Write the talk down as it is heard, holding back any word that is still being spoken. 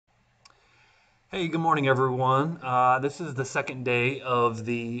Hey, good morning, everyone. This is the second day of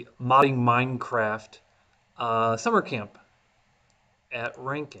the Modding Minecraft summer camp at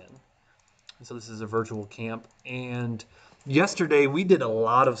Rankin. So this is a virtual camp. And yesterday we did a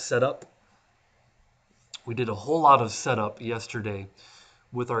lot of setup. We did a whole lot of setup yesterday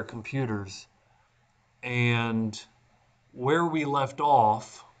with our computers. And where we left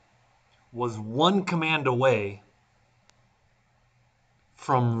off was one command away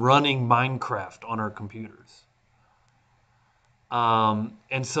from running Minecraft on our computers. And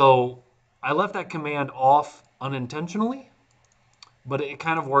so I left that command off unintentionally, but it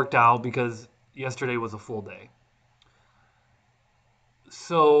kind of worked out because yesterday was a full day.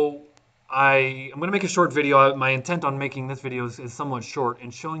 So I'm going to make a short video. My intent on making this video is somewhat short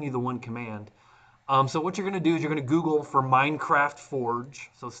and showing you the one command. So what you're going to do is you're going to Google for Minecraft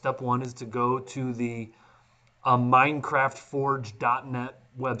Forge. So step one is to go to the minecraftforge.net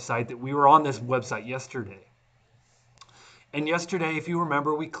website that we were on this website yesterday. And yesterday, if you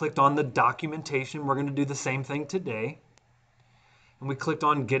remember, we clicked on the documentation. We're going to do the same thing today. And we clicked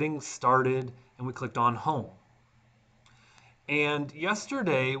on getting started and we clicked on home. And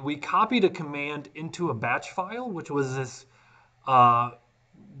yesterday we copied a command into a batch file, which was this Gradle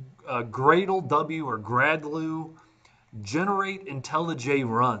W or Gradlu generate IntelliJ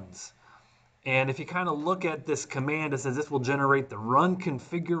runs. And if you kind of look at this command, it says this will generate the run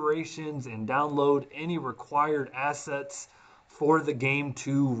configurations and download any required assets for the game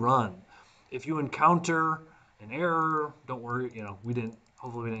to run. If you encounter an error, don't worry, hopefully we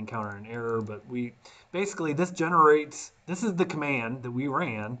didn't encounter an error, but basically this is the command that we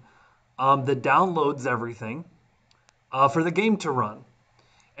ran that downloads everything for the game to run.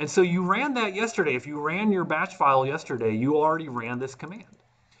 And so you ran that yesterday. If you ran your batch file yesterday, you already ran this command.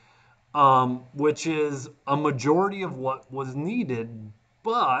 Which is a majority of what was needed,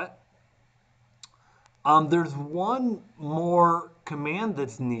 but there's one more command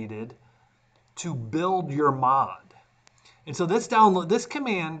that's needed to build your mod. And so this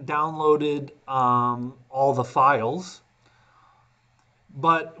command downloaded all the files,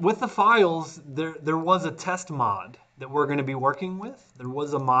 but with the files, there was a test mod that we're going to be working with. There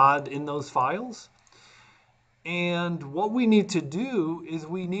was a mod in those files. And what we need to do is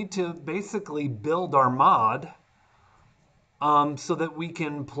we need to basically build our mod so that we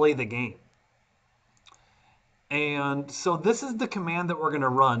can play the game. And so this is the command that we're going to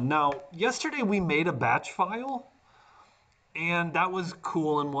run. Now, yesterday we made a batch file, and that was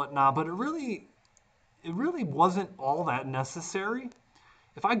cool and whatnot, but it really wasn't all that necessary.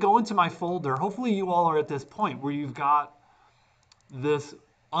 If I go into my folder, hopefully you all are at this point where you've got this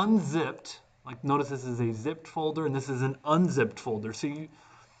unzipped. Like notice this is a zipped folder and this is an unzipped folder. So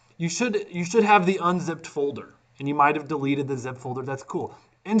you should have the unzipped folder, and you might have deleted the zip folder. That's cool.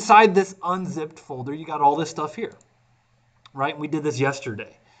 Inside this unzipped folder, you got all this stuff here, right? We did this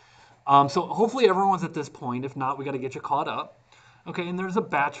yesterday. So hopefully everyone's at this point. If not, we got to get you caught up. Okay, and there's a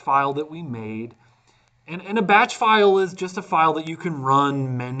batch file that we made. And a batch file is just a file that you can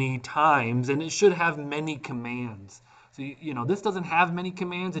run many times, and it should have many commands. So, this doesn't have many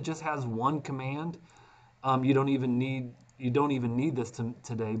commands. It just has one command. You don't even need this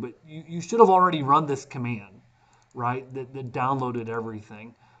today, but you should have already run this command, right? That downloaded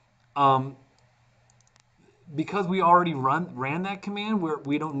everything. Because we already ran that command,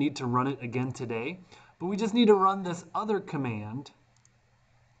 we don't need to run it again today, but we just need to run this other command.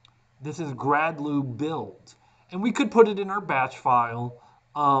 This is gradlu build, and we could put it in our batch file,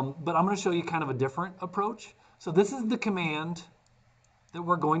 but I'm going to show you kind of a different approach. So this is the command that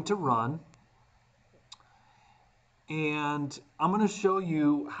we're going to run, and I'm going to show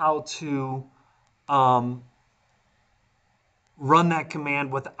you how to run that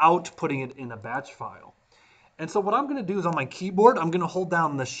command without putting it in a batch file. And so what I'm going to do is on my keyboard, I'm going to hold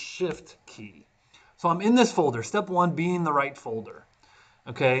down the Shift key. So I'm in this folder, step one being the right folder.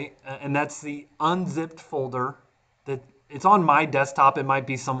 Okay, and that's the unzipped folder. It's on my desktop. It might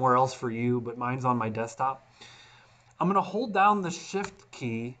be somewhere else for you, but mine's on my desktop. I'm going to hold down the Shift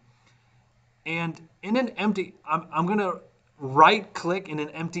key, and in an empty, I'm going to right-click in an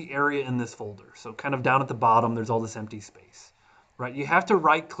empty area in this folder. So kind of down at the bottom, there's all this empty space, right? You have to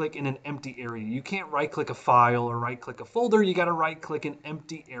right-click in an empty area. You can't right-click a file or right-click a folder. You got to right-click an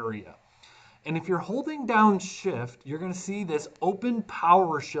empty area. And if you're holding down Shift, you're going to see this open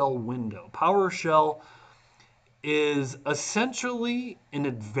PowerShell window. PowerShell is essentially an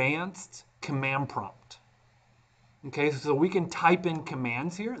advanced command prompt. Okay, so we can type in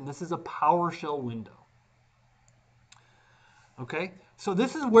commands here, and this is a PowerShell window. Okay, so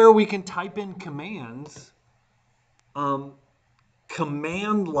this is where we can type in commands,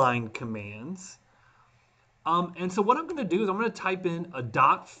 command line commands, And so what I'm going to do is I'm going to type in a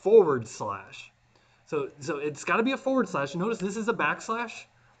dot forward slash. So it's got to be a forward slash. Notice this is a backslash.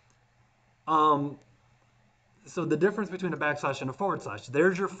 Um, so the difference between a backslash and a forward slash.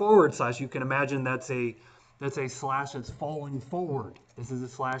 There's your forward slash. You can imagine that's a slash that's falling forward. This is a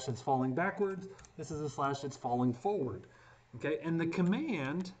slash that's falling backwards. This is a slash that's falling forward. Okay, and the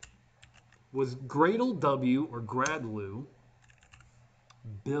command was Gradle W or Gradlu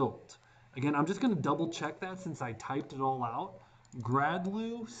build. Again, I'm just going to double check that since I typed it all out.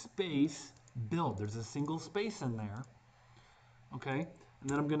 Gradlu space build. There's a single space in there. Okay, and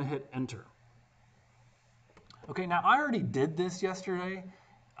then I'm going to hit enter. Okay, now I already did this yesterday,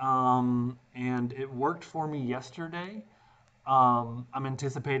 and it worked for me yesterday. I'm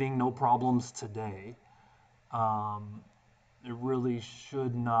anticipating no problems today. It really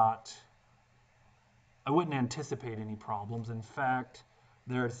should not, I wouldn't anticipate any problems. In fact,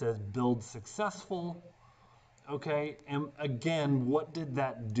 there it says build successful. Okay, and again, what did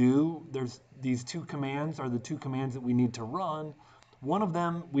that do? There's these two commands are the two commands that we need to run. One of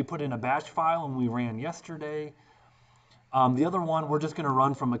them we put in a batch file and we ran yesterday. The other one we're just going to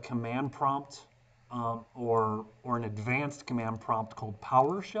run from a command prompt or an advanced command prompt called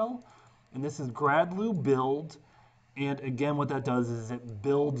PowerShell. And this is gradlu build. And again, what that does is it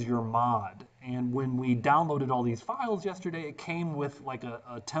builds your mod. And when we downloaded all these files yesterday, it came with like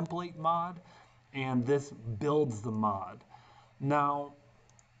a template mod, and this builds the mod. Now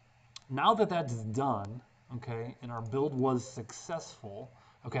that that's done, okay, and our build was successful,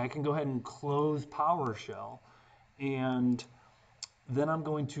 okay, I can go ahead and close PowerShell, and then I'm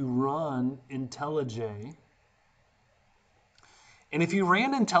going to run IntelliJ. And if you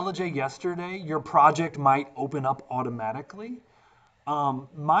ran IntelliJ yesterday, your project might open up automatically.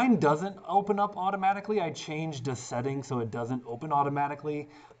 Mine doesn't open up automatically. I changed a setting so it doesn't open automatically.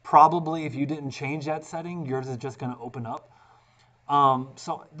 Probably if you didn't change that setting, yours is just going to open up.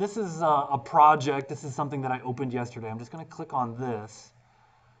 So this is a project. This is something that I opened yesterday. I'm just going to click on this,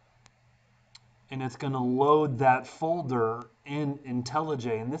 and it's going to load that folder in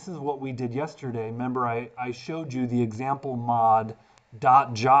IntelliJ. And this is what we did yesterday. Remember, I showed you the example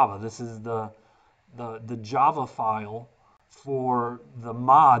mod.java. This is the Java file for the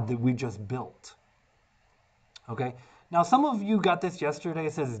mod that we just built. Okay. Now, some of you got this yesterday.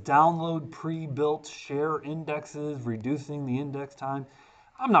 It says download pre-built share indexes, reducing the index time.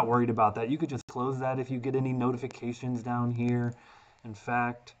 I'm not worried about that. You could just close that if you get any notifications down here. In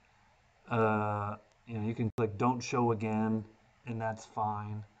fact, you can click don't show again, and that's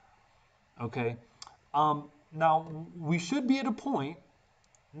fine. Okay. Now, we should be at a point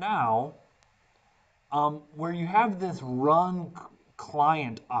now where you have this run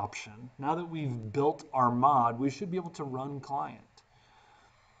client option. Now that we've built our mod, we should be able to run client.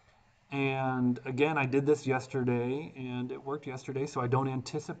 And again, I did this yesterday, and it worked yesterday, so I don't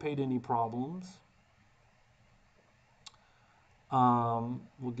anticipate any problems.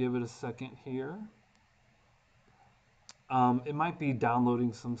 We'll give it a second here. It might be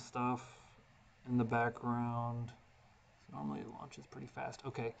downloading some stuff in the background. Normally it launches pretty fast.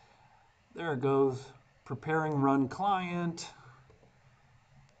 Okay, there it goes. Preparing run client.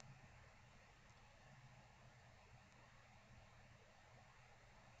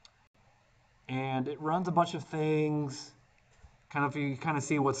 And it runs a bunch of things. You kind of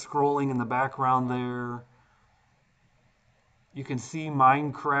see what's scrolling in the background there. You can see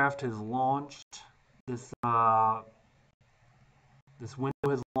Minecraft has launched. This window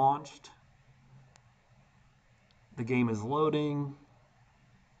has launched. The game is loading.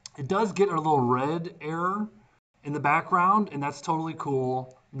 It does get a little red error in the background, and that's totally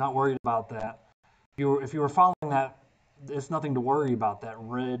cool. I'm not worried about that. If you were following that, there's nothing to worry about, that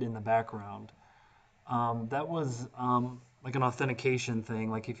red in the background. That was like an authentication thing,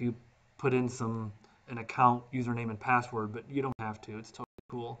 like if you put in an account username and password, but you don't have to. It's totally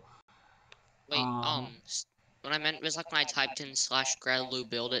cool. Wait, what I meant was like when I typed in /gradlu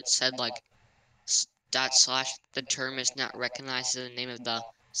build, it said like / the term is not recognized as the name of the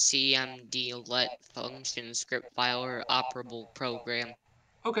cmd let function script file or operable program.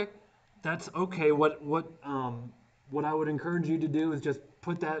 Okay, that's okay. What I would encourage you to do is just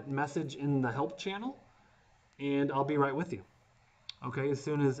put that message in the help channel, and I'll be right with you. Okay, as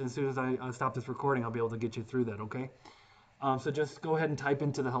soon as I stop this recording, I'll be able to get you through that. Okay, so just go ahead and type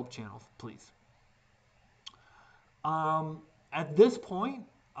into the help channel, please. At this point,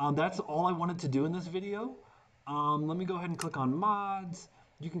 that's all I wanted to do in this video. Let me go ahead and click on mods.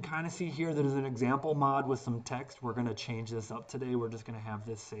 You can kind of see here that there's an example mod with some text. We're going to change this up today. We're just going to have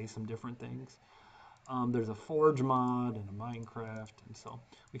this say some different things. There's a Forge mod and a Minecraft, and so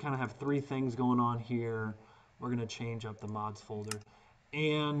we kind of have three things going on here. we're going to change up the mods folder.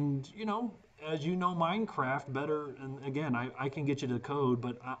 And, you know, as you know Minecraft better, and again, I can get you to code,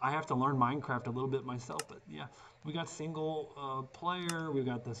 but I have to learn Minecraft a little bit myself. But yeah, we got single player, we've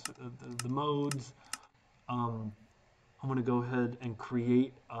got this, the modes. I'm going to go ahead and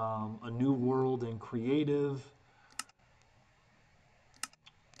create a new world in creative.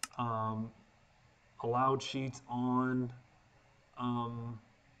 Allowed sheets on. Um,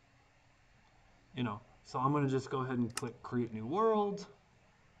 you know, so I'm going to just go ahead and click create new world.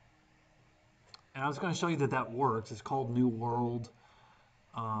 And I was going to show you that that works. It's called new world.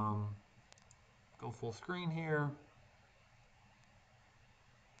 Go full screen here.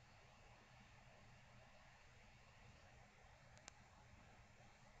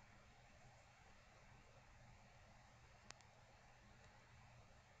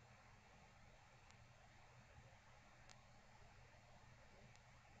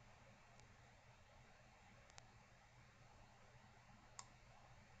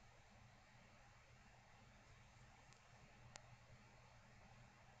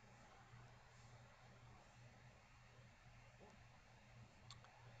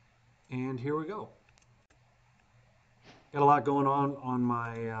 And here we go. Got a lot going on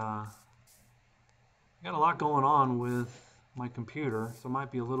my got a lot going on with my computer, so it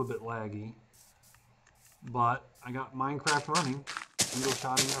might be a little bit laggy. But I got Minecraft running, single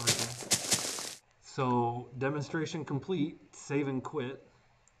shotting everything. So demonstration complete, save and quit.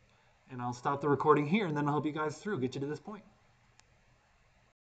 And I'll stop the recording here and then I'll help you guys through, get you to this point.